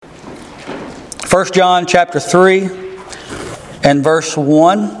1 John chapter 3 and verse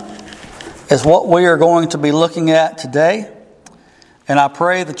 1 is what we are going to be looking at today. And I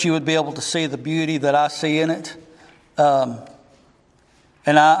pray that you would be able to see the beauty that I see in it. And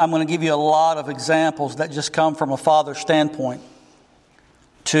I'm going to give you a lot of examples that just come from a father's standpoint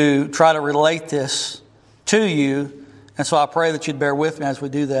to try to relate this to you. And so I pray that you'd bear with me as we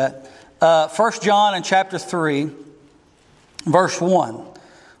do that. 1 John in chapter 3, verse 1.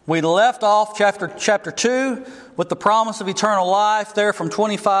 We left off chapter 2 with the promise of eternal life there from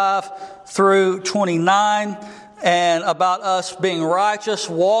 25 through 29 and about us being righteous,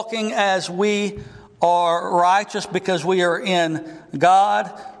 walking as we are righteous because we are in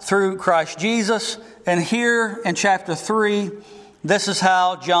God through Christ Jesus. And here in chapter 3, this is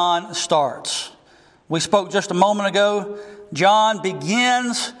how John starts. We spoke just a moment ago. John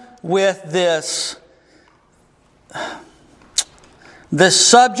begins with this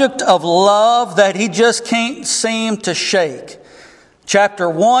subject of love that he just can't seem to shake. Chapter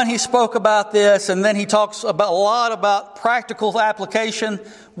 1, he spoke about this, and then he talks a lot about practical application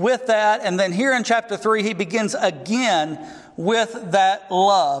with that. And then here in chapter 3, he begins again with that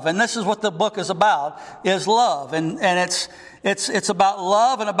love. And this is what the book is about, is love. And it's about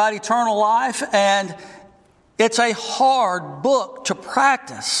love and about eternal life. And it's a hard book to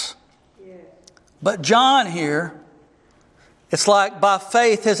practice. But John here, it's like by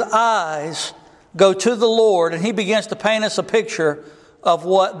faith his eyes go to the Lord and he begins to paint us a picture of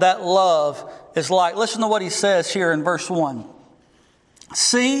what that love is like. Listen to what he says here in verse 1.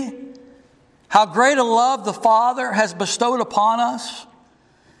 See how great a love the Father has bestowed upon us,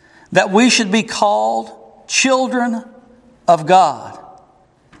 that we should be called children of God.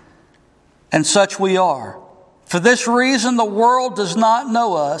 And such we are. For this reason the world does not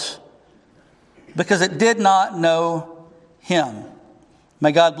know us, because it did not know Him.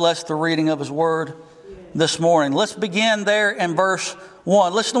 May God bless the reading of His Word this morning. Let's begin there in verse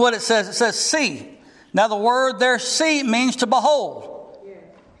 1. Listen to what it says. It says, see. Now the word there, see, means to behold.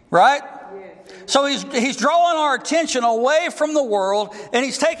 Right? So he's drawing our attention away from the world, and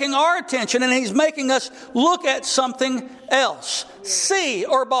he's taking our attention and he's making us look at something else. See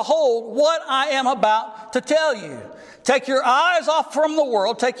or behold what I am about to tell you. Take your eyes off from the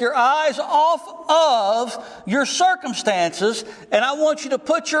world. Take your eyes off of your circumstances. And I want you to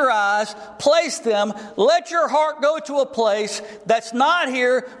put your eyes, place them, let your heart go to a place that's not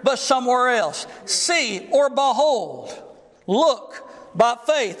here but somewhere else. See or behold. Look by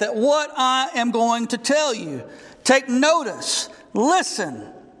faith at what I am going to tell you. Take notice.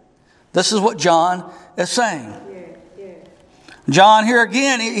 Listen. This is what John is saying. John here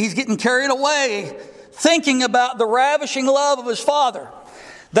again, he's getting carried away, thinking about the ravishing love of his Father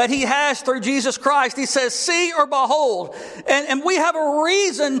that he has through Jesus Christ. He says, see or behold. And we have a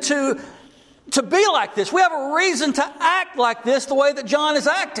reason to be like this. We have a reason to act like this the way that John is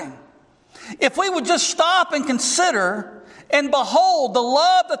acting. If we would just stop and consider and behold the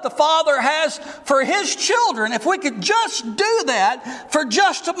love that the Father has for His children, if we could just do that for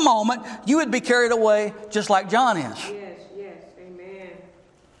just a moment, you would be carried away just like John is. Yes, amen.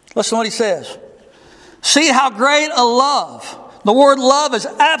 Listen to what he says. See how great a love. The word love is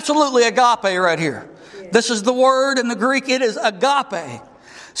absolutely agape right here. Yes. This is the word in the Greek. It is agape.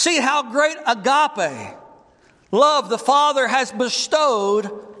 See how great agape love the Father has bestowed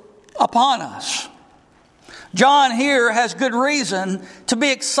upon us. John here has good reason to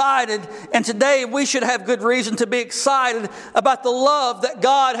be excited, and today we should have good reason to be excited about the love that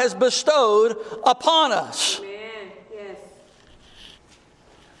God has bestowed upon us. Amen. Yes.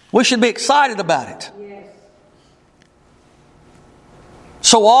 We should be excited about it. Yes.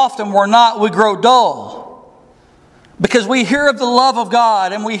 So often we grow dull because we hear of the love of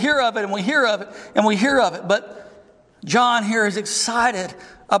God and we hear of it and we hear of it and we hear of it. But John here is excited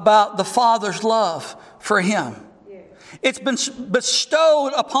about the Father's love for him. Yes. It's been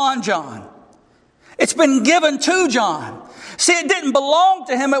bestowed upon John. It's been given to John. See, it didn't belong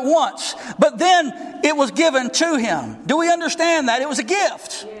to him at once, but then it was given to him. Do we understand that? It was a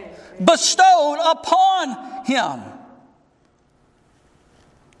gift bestowed upon him.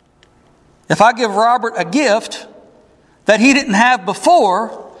 If I give Robert a gift that he didn't have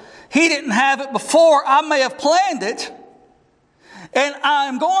before, I may have planned it, and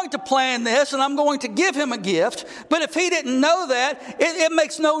I'm going to plan this, and I'm going to give him a gift. But if he didn't know that, it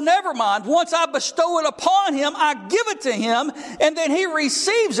makes never mind. Once I bestow it upon him, I give it to him, and then he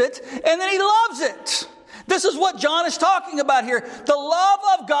receives it, and then he loves it. This is what John is talking about here. The love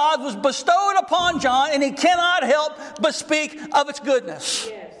of God was bestowed upon John, and he cannot help but speak of its goodness.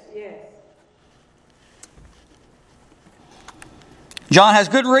 Yes. John has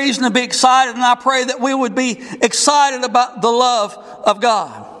good reason to be excited, and I pray that we would be excited about the love of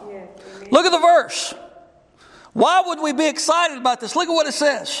God. Yes. Look at the verse. Why would we be excited about this? Look at what it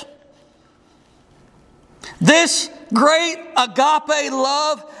says. This great agape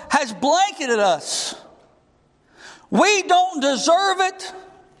love has blanketed us. We don't deserve it,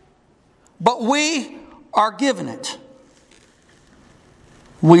 but we are given it.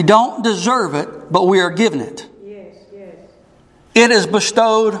 We don't deserve it, but we are given it. Yes, yes. It is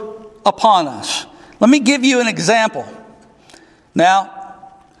bestowed upon us. Let me give you an example.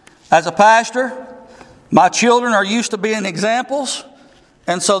 Now, as a pastor, my children are used to being examples,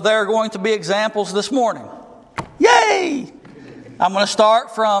 and so they're going to be examples this morning. Yay! I'm going to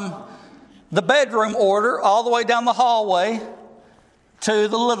start from the bedroom order all the way down the hallway to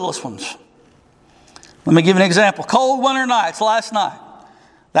the littlest ones. Let me give you an example. Cold winter nights last night.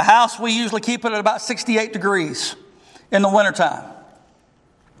 The house, we usually keep it at about 68 degrees in the wintertime.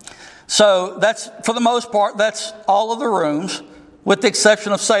 So that's, for the most part, that's all of the rooms, with the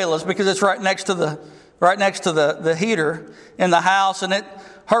exception of Selah's, because it's right next to the heater in the house, and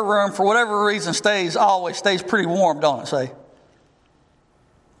her room, for whatever reason, always stays pretty warm, don't it, say?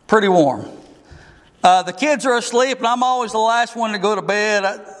 Pretty warm. The kids are asleep, and I'm always the last one to go to bed.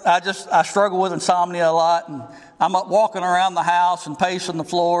 I struggle with insomnia a lot, and I'm up walking around the house and pacing the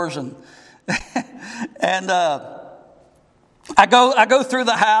floors, and I go through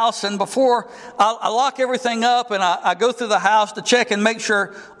the house, and before I lock everything up, and I go through the house to check and make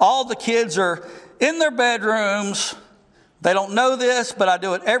sure all the kids are in their bedrooms. They don't know this, but I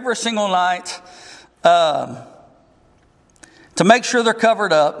do it every single night to make sure they're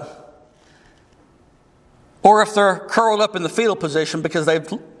covered up, or if they're curled up in the fetal position because they've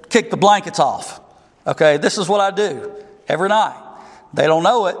kicked the blankets off. Okay, this is what I do every night. They don't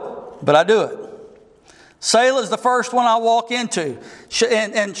know it, but I do it. Selah's the first one I walk into,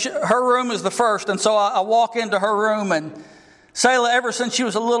 and her room is the first, and so I walk into her room, and Selah, ever since she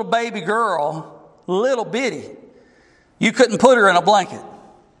was a little baby girl, little bitty, you couldn't put her in a blanket.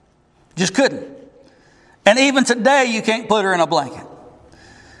 Just couldn't. And even today, you can't put her in a blanket.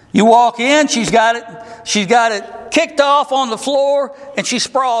 You walk in, she's got it kicked off on the floor, and she's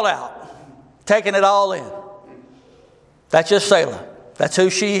sprawled out, taking it all in. That's just Selah. That's who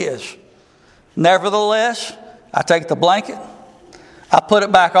she is. Nevertheless, I take the blanket, I put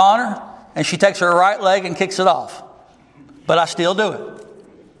it back on her, and she takes her right leg and kicks it off. But I still do it.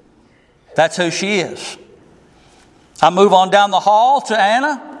 That's who she is. I move on down the hall to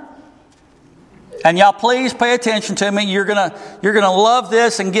Anna. And y'all please pay attention to me. You're gonna love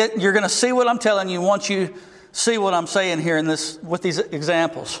this, and you're gonna see what I'm telling you once you see what I'm saying here with these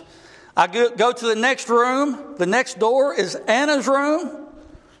examples. I go to the next room. The next door is Anna's room.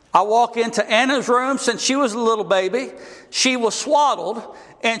 I walk into Anna's room. Since she was a little baby, she was swaddled,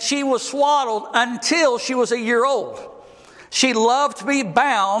 and she was swaddled until she was a year old. She loved to be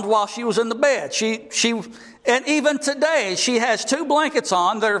bound while she was in the bed. And even today, she has 2 blankets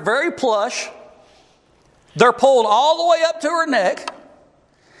on that are very plush. They're pulled all the way up to her neck.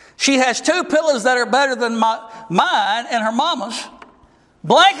 She has 2 pillows that are better than mine and her mama's.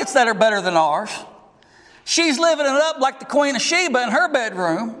 Blankets that are better than ours. She's living it up like the Queen of Sheba in her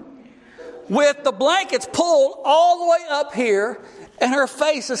bedroom, with the blankets pulled all the way up here, and her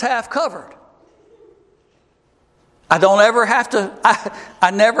face is half covered. I never have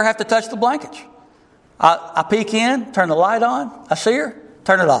to touch the blankets. I peek in, turn the light on, I see her,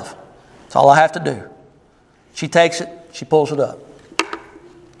 turn it off. That's all I have to do. She takes it, she pulls it up.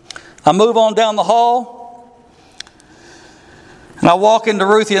 I move on down the hall, and I walk into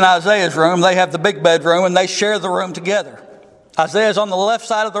Ruthie and Isaiah's room. They have the big bedroom, and they share the room together. Isaiah's on the left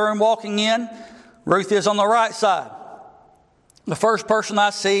side of the room walking in. Ruthie is on the right side. The first person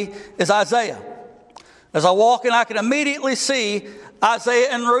I see is Isaiah. As I walk in, I can immediately see Isaiah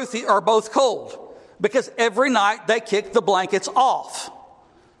and Ruthie are both cold, because every night they kick the blankets off.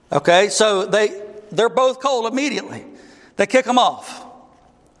 Okay, so they're both cold immediately. They kick them off.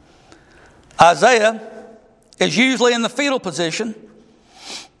 Isaiah is usually in the fetal position,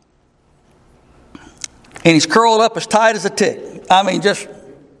 and he's curled up as tight as a tick. I mean, just...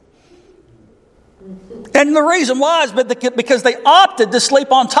 And the reason why is because they opted to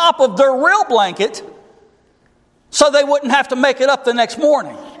sleep on top of their real blanket so they wouldn't have to make it up the next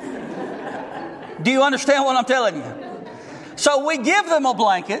morning. Do you understand what I'm telling you? So we give them a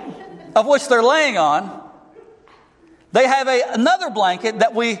blanket of which they're laying on. They have another blanket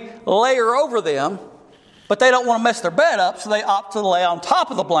that we layer over them, but they don't want to mess their bed up, so they opt to lay on top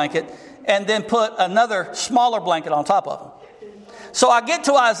of the blanket and then put another smaller blanket on top of them. So I get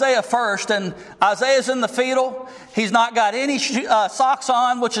to Isaiah first, and Isaiah's in the fetal. He's not got any socks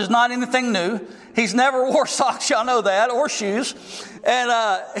on, which is not anything new. He's never wore socks, y'all know that, or shoes.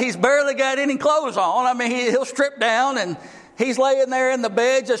 And he's barely got any clothes on. I mean, he'll strip down, and he's laying there in the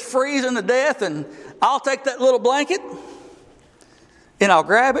bed just freezing to death. And I'll take that little blanket, and I'll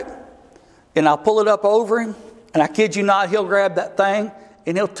grab it, and I'll pull it up over him. And I kid you not, he'll grab that thing,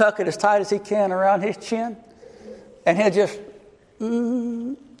 and he'll tuck it as tight as he can around his chin. And he'll just,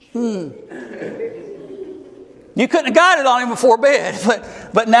 You couldn't have got it on him before bed.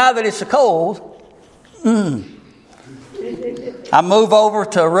 But now that it's so cold, I move over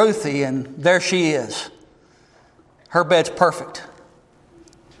to Ruthie, and there she is. Her bed's perfect.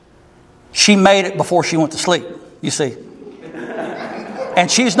 She made it before she went to sleep, you see.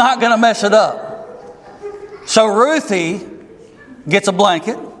 And she's not going to mess it up. So Ruthie gets a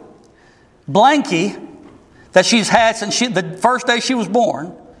blanket. Blanky, that she's had since the first day she was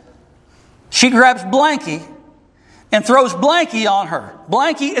born. She grabs Blanky and throws Blanky on her.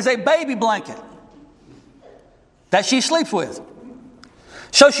 Blanky is a baby blanket that she sleeps with.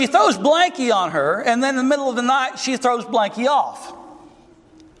 So she throws Blanky on her, and then in the middle of the night, she throws Blanky off.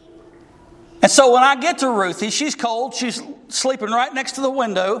 And so when I get to Ruthie, she's cold. She's sleeping right next to the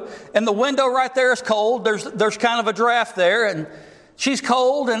window, and the window right there is cold. There's kind of a draft there, and she's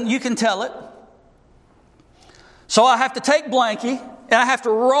cold, and you can tell it. So I have to take Blanky, and I have to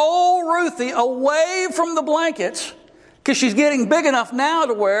roll Ruthie away from the blankets, because she's getting big enough now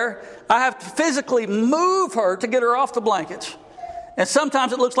to where I have to physically move her to get her off the blankets. And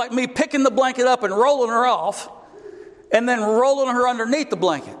sometimes it looks like me picking the blanket up and rolling her off, and then rolling her underneath the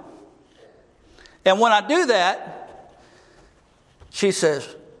blanket. And when I do that, she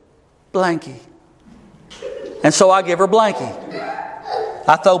says, Blanky. And so I give her Blanky.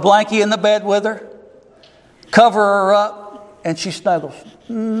 I throw Blanky in the bed with her, cover her up, and she snuggles.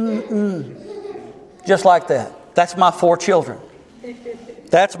 Just like that. That's my 4 children.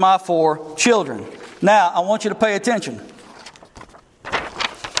 That's my 4 children. Now, I want you to pay attention. I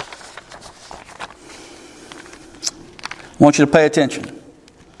want you to pay attention.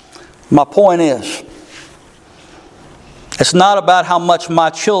 My point is, it's not about how much my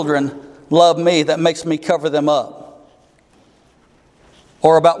children love me that makes me cover them up,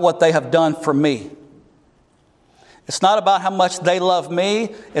 or about what they have done for me. It's not about how much they love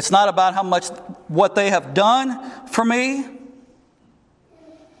me. It's not about how much what they have done for me.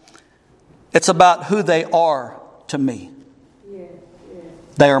 It's about who they are to me.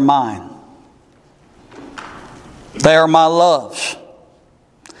 They are mine. They are my loves.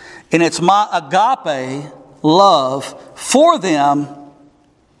 And it's my agape love for them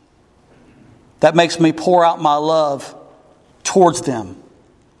that makes me pour out my love towards them.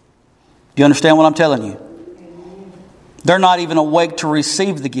 Do you understand what I'm telling you? They're not even awake to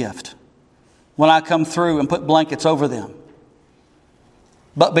receive the gift when I come through and put blankets over them.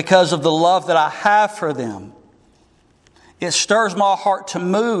 But because of the love that I have for them, it stirs my heart to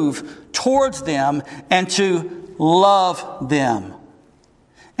move towards them and to love them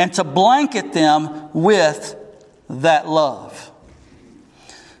and to blanket them with that love.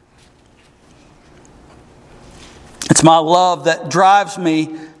 It's my love that drives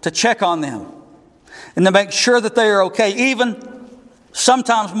me to check on them and to make sure that they are okay, even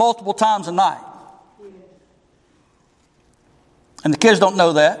sometimes multiple times a night. And the kids don't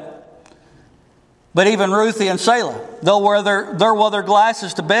know that. But even Ruthie and Selah, they'll wear their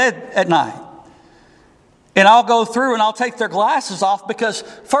glasses to bed at night. And I'll go through and I'll take their glasses off because,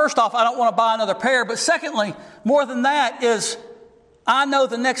 first off, I don't want to buy another pair. But secondly, more than that is, I know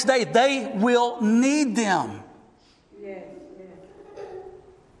the next day they will need them.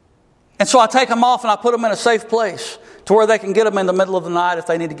 And so I take them off and I put them in a safe place to where they can get them in the middle of the night if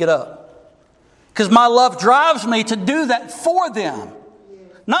they need to get up. Because my love drives me to do that for them.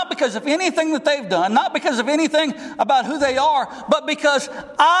 Not because of anything that they've done, not because of anything about who they are, but because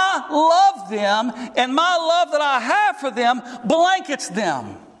I love them and my love that I have for them blankets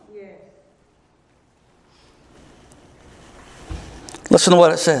them. Listen to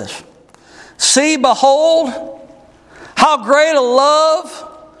what it says. See, behold, how great a love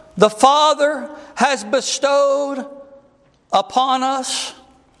the Father has bestowed upon us.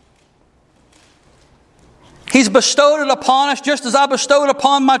 He's bestowed it upon us just as I bestowed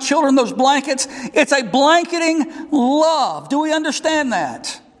upon my children those blankets. It's a blanketing love. Do we understand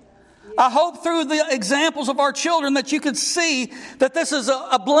that? I hope through the examples of our children that you could see that this is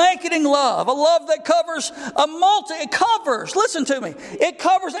a blanketing love. A love that covers listen to me, it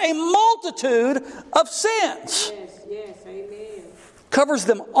covers a multitude of sins. Yes, amen. Covers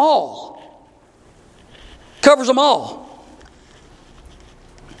them all. Covers them all.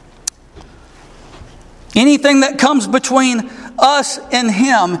 Anything that comes between us and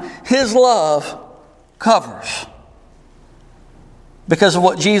Him, His love covers. Because of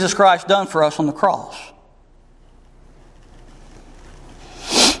what Jesus Christ done for us on the cross.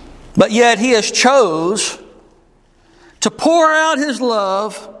 But yet He has chose to pour out His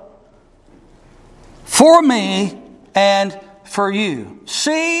love for me and for you.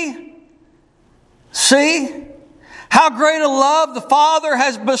 See how great a love the Father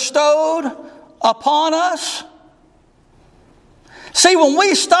has bestowed upon us. See, when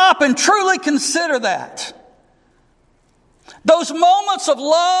we stop and truly consider that, those moments of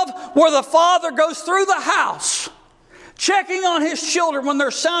love where the Father goes through the house, checking on His children when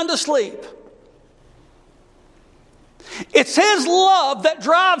they're sound asleep. It's His love that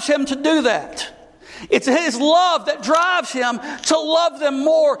drives Him to do that. It's His love that drives Him to love them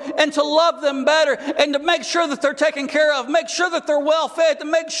more and to love them better and to make sure that they're taken care of, make sure that they're well fed, to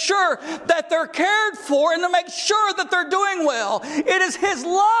make sure that they're cared for, and to make sure that they're doing well. It is His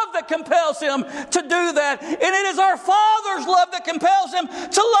love that compels Him to do that. And it is our Father's love that compels Him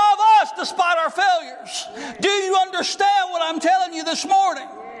to love us despite our failures. Do you understand what I'm telling you this morning?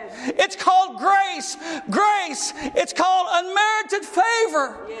 It's called grace. Grace. It's called unmerited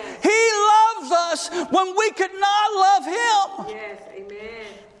favor. Yes. He loves us when we could not love Him. Yes, amen.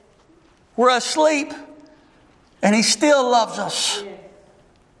 We're asleep and He still loves us. Yes.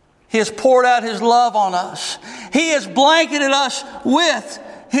 He has poured out His love on us. He has blanketed us with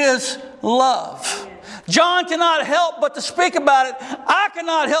His love. Yes. John cannot help but to speak about it. I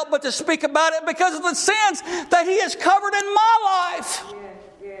cannot help but to speak about it because of the sins that He has covered in my life.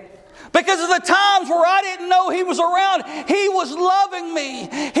 Yes. Because of the times where I didn't know He was around, He was loving me.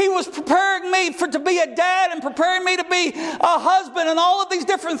 He was preparing me to be a dad and preparing me to be a husband and all of these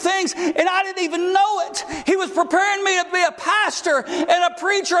different things, and I didn't even know it. He was preparing me to be a pastor and a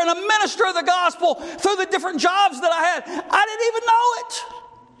preacher and a minister of the gospel through the different jobs that I had. I didn't even know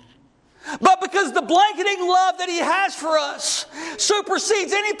it. But because the blanketing love that He has for us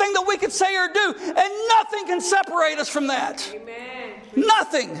supersedes anything that we could say or do, and nothing can separate us from that. Amen.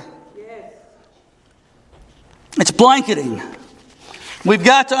 Nothing. It's blanketing. We've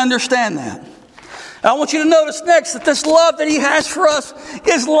got to understand that. I want you to notice next that this love that He has for us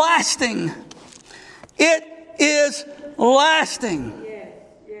is lasting. It is lasting. Yes,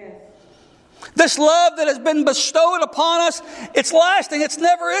 yes. This love that has been bestowed upon us, it's lasting. It's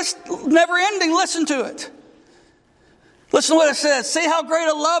never ending. Listen to it. Listen to what it says. See how great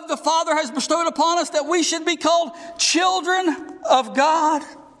a love the Father has bestowed upon us that we should be called children of God.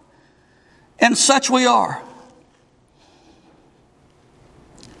 And such we are.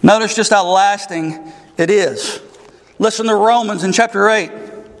 Notice just how lasting it is. Listen to Romans in chapter 8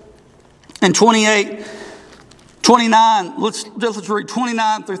 and 28, 29. Let's read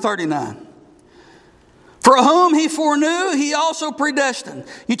 29 through 39. For whom He foreknew, He also predestined.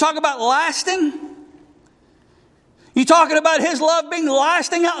 You talk about lasting? You talking about His love being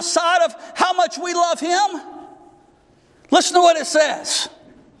lasting outside of how much we love Him? Listen to what it says.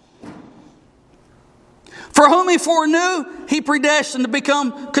 For whom He foreknew, He predestined to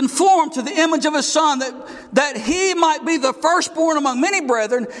become conformed to the image of His Son, that He might be the firstborn among many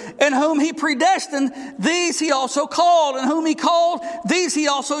brethren. And whom He predestined, these He also called. And whom He called, these He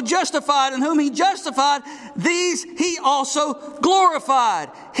also justified. And whom He justified, these He also glorified.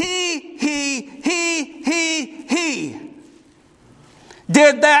 He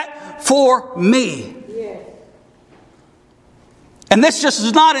did that for me. Yes. And this just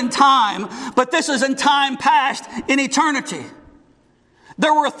is not in time, but this is in time past, in eternity.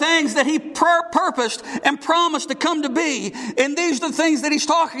 There were things that He purposed and promised to come to be, and these are the things that He's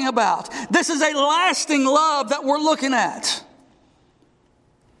talking about. This is a lasting love that we're looking at.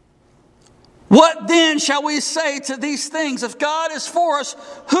 What then shall we say to these things? If God is for us,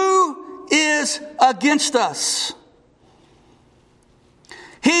 who is against us?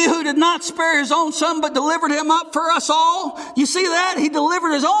 He who did not spare His own Son, but delivered Him up for us all. You see that? He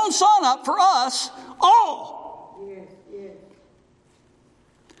delivered His own Son up for us all. Yes, yes.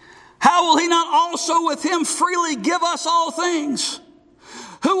 How will He not also with Him freely give us all things?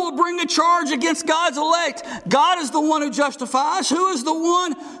 Who will bring a charge against God's elect? God is the one who justifies. Who is the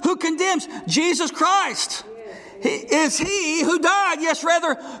one who condemns? Jesus Christ. Is He who died, yes,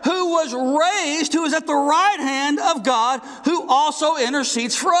 rather, who was raised, who is at the right hand of God, who also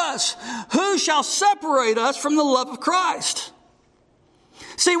intercedes for us. Who shall separate us from the love of Christ?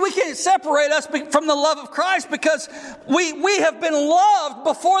 See, we can't separate us from the love of Christ because we have been loved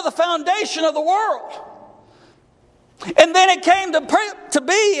before the foundation of the world. And then it came to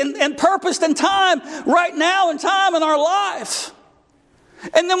be and purposed in time, right now in time in our life.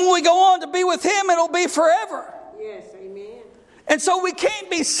 And then when we go on to be with Him, it'll be forever. Yes, amen. And so we can't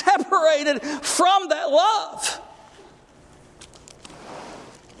be separated from that love.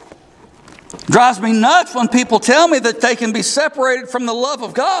 Drives me nuts when people tell me that they can be separated from the love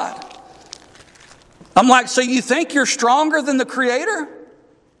of God. I'm like, so you think you're stronger than the Creator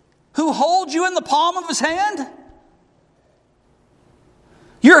who holds you in the palm of His hand?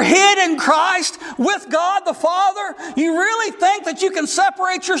 You're hid in Christ with God the Father. You really think that you can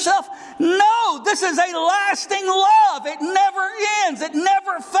separate yourself? No, this is a lasting love. It never ends. It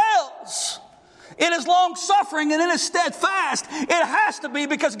never fails. It is long-suffering and it is steadfast. It has to be,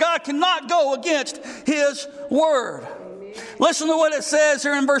 because God cannot go against His word. Listen to what it says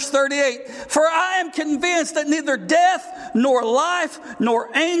here in verse 38. For I am convinced that neither death, nor life, nor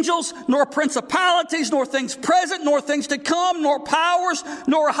angels, nor principalities, nor things present, nor things to come, nor powers,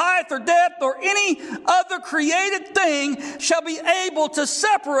 nor height or depth, or any other created thing shall be able to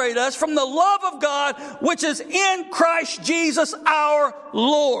separate us from the love of God, which is in Christ Jesus our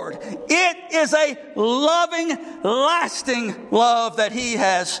Lord. It is a loving, lasting love that He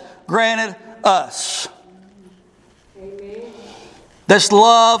has granted us. Amen. This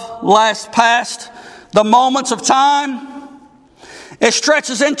love lasts past the moments of time. It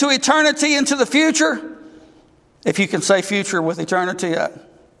stretches into eternity, into the future. If you can say future with eternity, I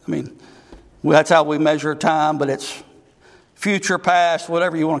mean, that's how we measure time, but it's future, past,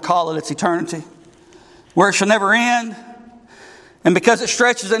 whatever you want to call it, it's eternity. Where it shall never end. And because it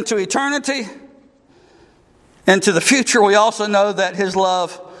stretches into eternity, into the future, we also know that His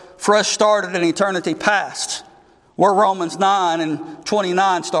love for us started in eternity past. Where Romans 9 and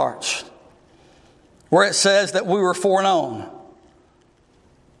 29 starts. Where it says that we were foreknown.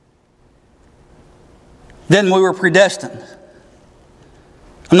 Then we were predestined.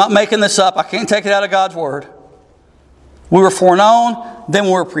 I'm not making this up. I can't take it out of God's word. We were foreknown. Then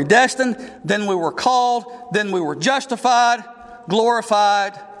we were predestined. Then we were called. Then we were justified,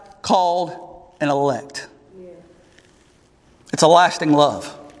 glorified, called, and elect. Yeah. It's a lasting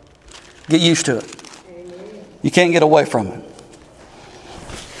love. Get used to it. You can't get away from it.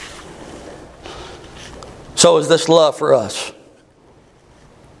 So is this love for us.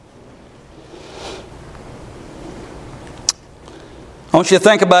 I want you to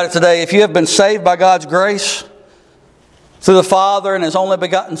think about it today. If you have been saved by God's grace through the Father and His only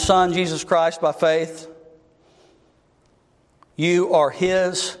begotten Son, Jesus Christ, by faith, you are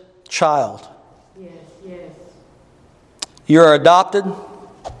His child. Yes, yes. You are adopted.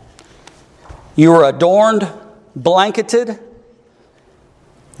 You are adorned, blanketed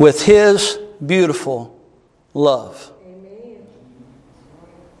with His beautiful love. Amen.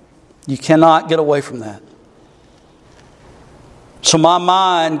 You cannot get away from that. So my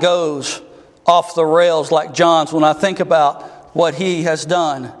mind goes off the rails like John's when I think about what He has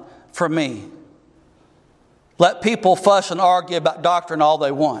done for me. Let people fuss and argue about doctrine all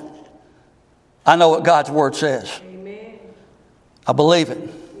they want. I know what God's Word says. Amen. I believe it.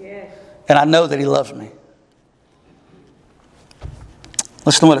 Yes. And I know that He loves me.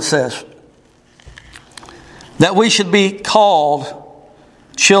 Listen to what it says. That we should be called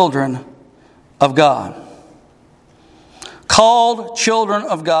children of God. Called children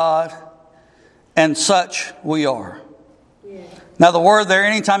of God, and such we are. Yes. Now the word there,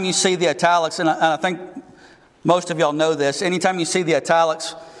 anytime you see the italics, and I think most of y'all know this, anytime you see the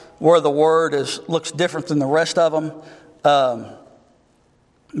italics where the word looks different than the rest of them,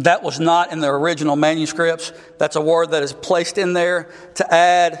 that was not in the original manuscripts. That's a word that is placed in there to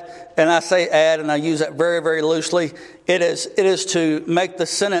add, and I say add, and I use that very, very loosely. It is to make the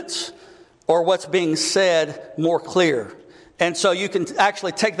sentence or what's being said more clear. And so you can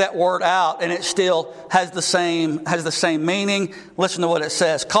actually take that word out, and it still has the same meaning. Listen to what it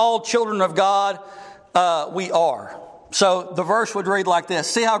says: "Called children of God, we are." So the verse would read like this: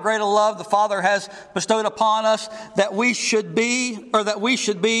 "See how great a love the Father has bestowed upon us, that we should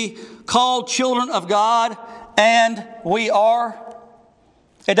be called children of God, and we are."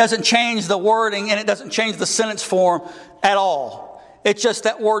 It doesn't change the wording, and it doesn't change the sentence form at all. It's just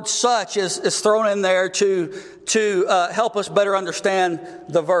that word "such" is thrown in there to help us better understand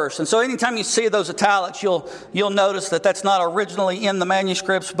the verse. And so anytime you see those italics, you'll notice that that's not originally in the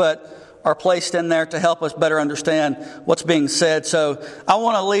manuscripts, but are placed in there to help us better understand what's being said. So I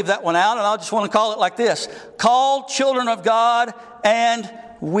want to leave that one out, and I just want to call it like this: called children of God, and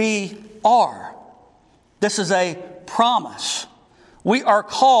we are. This is a promise. We are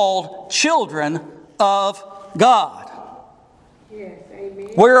called children of God. Yes, amen.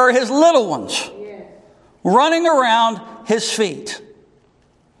 We are His little ones, Yes. running around His feet.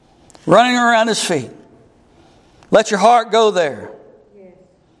 Running around His feet. Let your heart go there. Yes.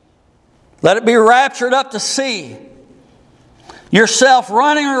 Let it be raptured up to see yourself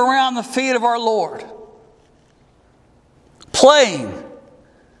running around the feet of our Lord, playing,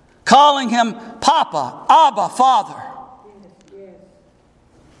 calling Him Papa, Abba, Father.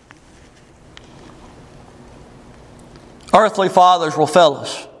 Earthly fathers will fail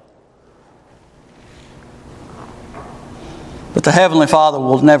us, but the Heavenly Father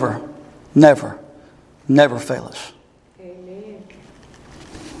will never, never, never fail us. Amen.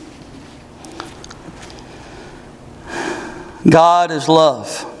 God is love.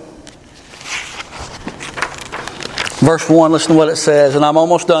 Verse 1, listen to what it says, and I'm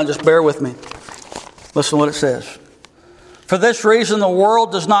almost done, just bear with me. Listen to what it says. For this reason the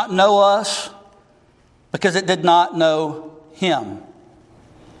world does not know us, because it did not know Him.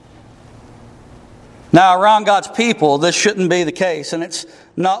 Now, around God's people, this shouldn't be the case, and it's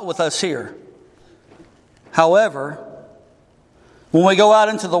not with us here. However, when we go out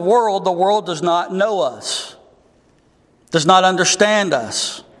into the world does not know us, does not understand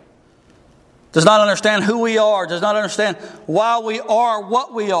us, does not understand who we are, does not understand why we are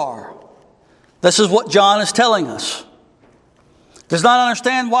what we are. This is what John is telling us. Does not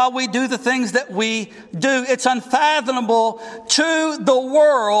understand why we do the things that we do. It's unfathomable to the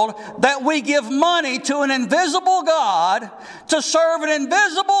world that we give money to an invisible God to serve an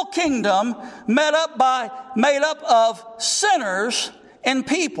invisible kingdom made up of sinners and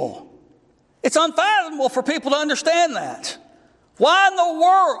people. It's unfathomable for people to understand that. Why in the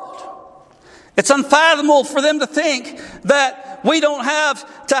world? It's unfathomable for them to think that we don't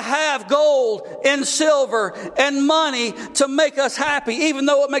have to have gold and silver and money to make us happy, even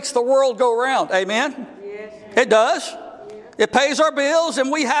though it makes the world go round. Amen? Yes. It does. It pays our bills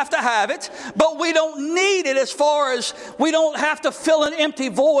and we have to have it, but we don't need it, as far as we don't have to fill an empty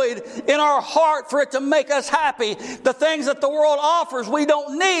void in our heart for it to make us happy. The things that the world offers we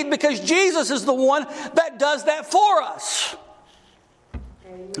don't need, because Jesus is the one that does that for us.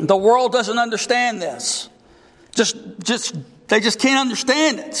 The world doesn't understand this. They just can't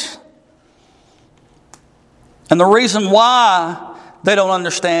understand it. And the reason why they don't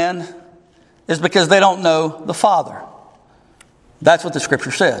understand is because they don't know the Father. That's what the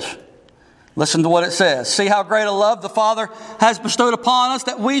Scripture says. Listen to what it says. See how great a love the Father has bestowed upon us,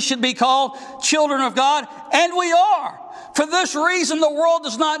 that we should be called children of God, and we are. For this reason the world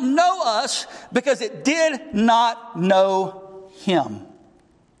does not know us, because it did not know Him.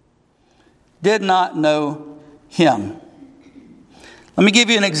 Did not know Him. Let me give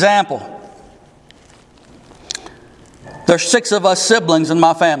you an example. There's 6 of us siblings in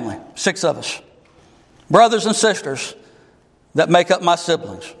my family. 6 of us. Brothers and sisters that make up my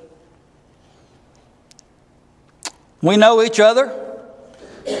siblings. We know each other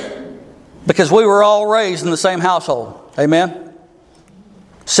because we were all raised in the same household. Amen?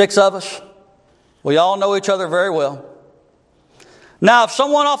 6 of us. We all know each other very well. Now, if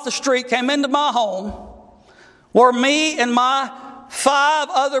someone off the street came into my home where me and my 5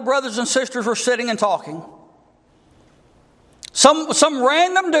 other brothers and sisters were sitting and talking, some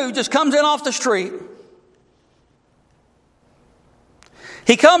random dude just comes in off the street.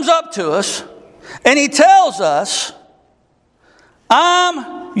 He comes up to us and he tells us,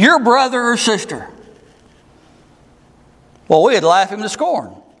 "I'm your brother or sister." Well, we'd laugh him to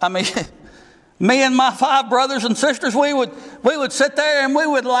scorn. I mean, me and my 5 brothers and sisters, we would sit there and we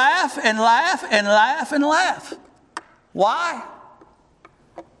would laugh and laugh and laugh and laugh. Why?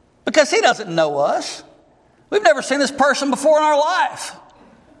 Because he doesn't know us. We've never seen this person before in our life.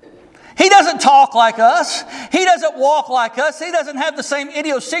 He doesn't talk like us. He doesn't walk like us. He doesn't have the same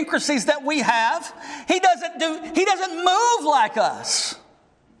idiosyncrasies that we have. He doesn't move like us.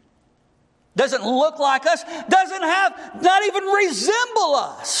 Doesn't look like us. Not even resemble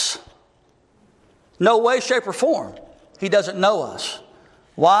us. No way, shape, or form. He doesn't know us.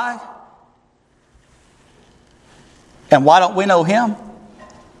 Why? And why don't we know Him?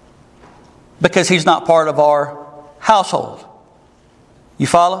 Because He's not part of our household. You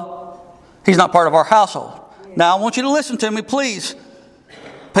follow? He's not part of our household. Now, I want you to listen to me, please.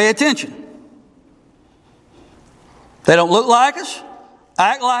 Pay attention. They don't look like us,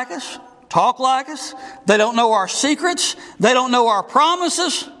 act like us, talk like us. They don't know our secrets. They don't know our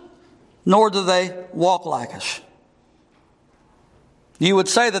promises. Nor do they walk like us. You would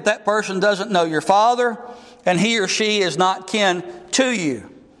say that person doesn't know your Father, and he or she is not kin to you.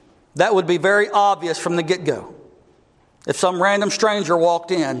 That would be very obvious from the get-go. If some random stranger walked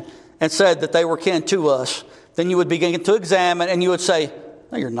in and said that they were kin to us, then you would begin to examine and you would say,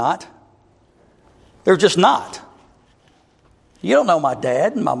 "No, you're not. They're just not. You don't know my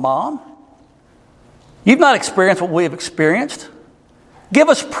dad and my mom. You've not experienced what we have experienced. Give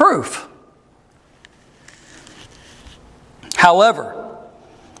us proof." However,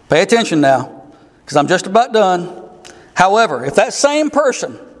 pay attention now, because I'm just about done. However, if that same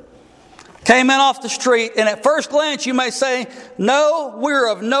person came in off the street, and at first glance you may say, no, we're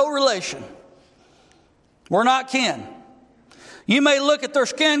of no relation. We're not kin. You may look at their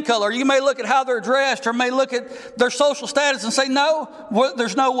skin color, you may look at how they're dressed, or may look at their social status and say, no,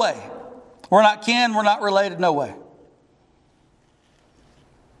 there's no way. We're not kin, we're not related, no way.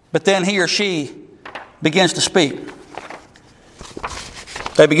 But then he or she begins to speak.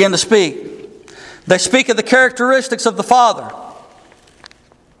 They begin to speak. They speak of the characteristics of the Father.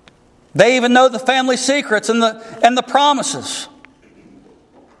 They even know the family secrets and the promises.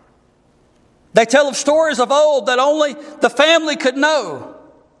 They tell of stories of old that only the family could know,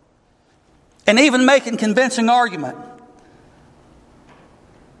 and even make a convincing argument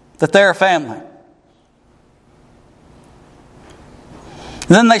that they're a family.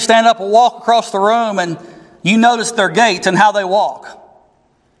 And then they stand up and walk across the room, and you notice their gait and how they walk.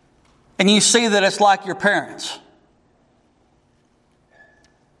 And you see that it's like your parents.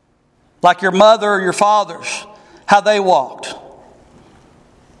 Like your mother or your father's, how they walked.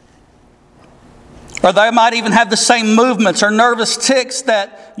 Or they might even have the same movements or nervous tics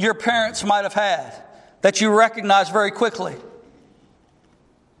that your parents might have had, that you recognize very quickly.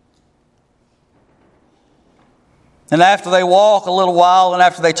 And after they walk a little while, and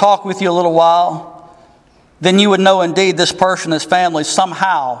after they talk with you a little while, then you would know indeed this person is family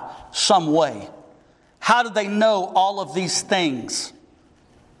somehow, some way. How do they know all of these things?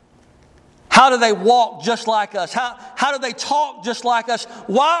 How do they walk just like us? How do they talk just like us?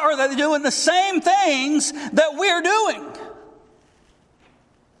 Why are they doing the same things that we're doing?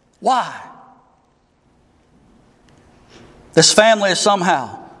 Why? This family is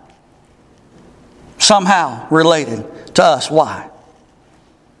somehow related to us. Why?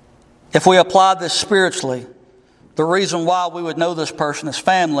 If we apply this spiritually, the reason why we would know this person as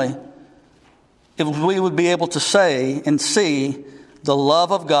family, if we would be able to say and see the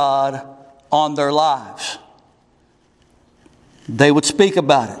love of God on their lives. They would speak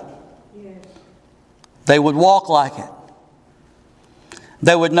about it. Yes. They would walk like it.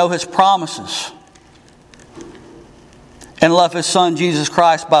 They would know His promises and love His Son Jesus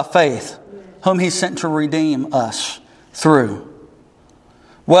Christ by faith, whom He sent to redeem us through.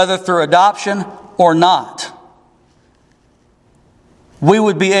 Whether through adoption or not, we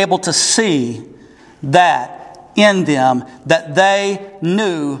would be able to see that in them, that they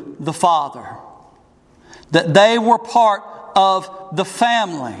knew the Father, that they were part of the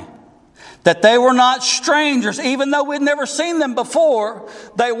family, that they were not strangers, even though we'd never seen them before.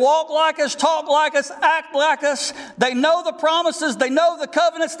 They walk like us, talk like us, act like us. They know the promises, they know the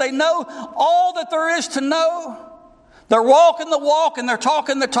covenants, they know all that there is to know. They're walking the walk and they're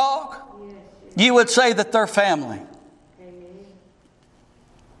talking the talk. You would say that they're family.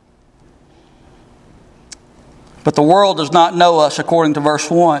 But the world does not know us according to verse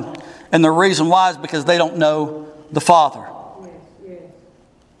 1. And the reason why is because they don't know the Father.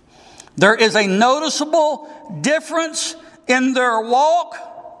 There is a noticeable difference in their walk,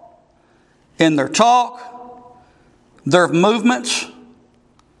 in their talk, their movements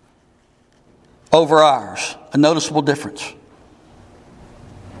over ours. A noticeable difference.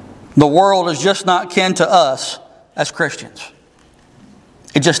 The world is just not kin to us as Christians.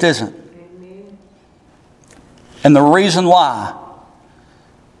 It just isn't. And the reason why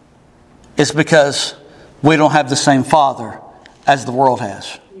is because we don't have the same Father as the world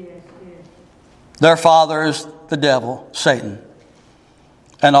has. Their father is the devil, Satan.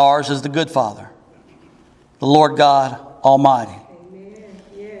 And ours is the good Father, the Lord God Almighty.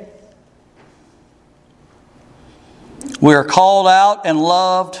 We are called out and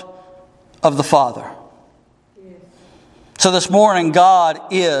loved of the Father. So this morning, God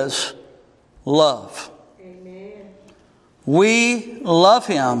is love. We love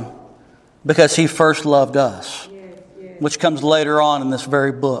Him because He first loved us, which comes later on in this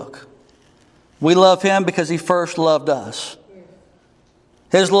very book. We love Him because He first loved us.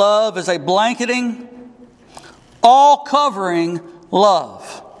 His love is a blanketing, all-covering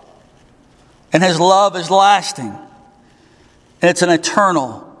love. And His love is lasting. And it's an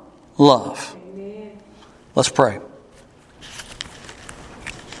eternal love. Let's pray.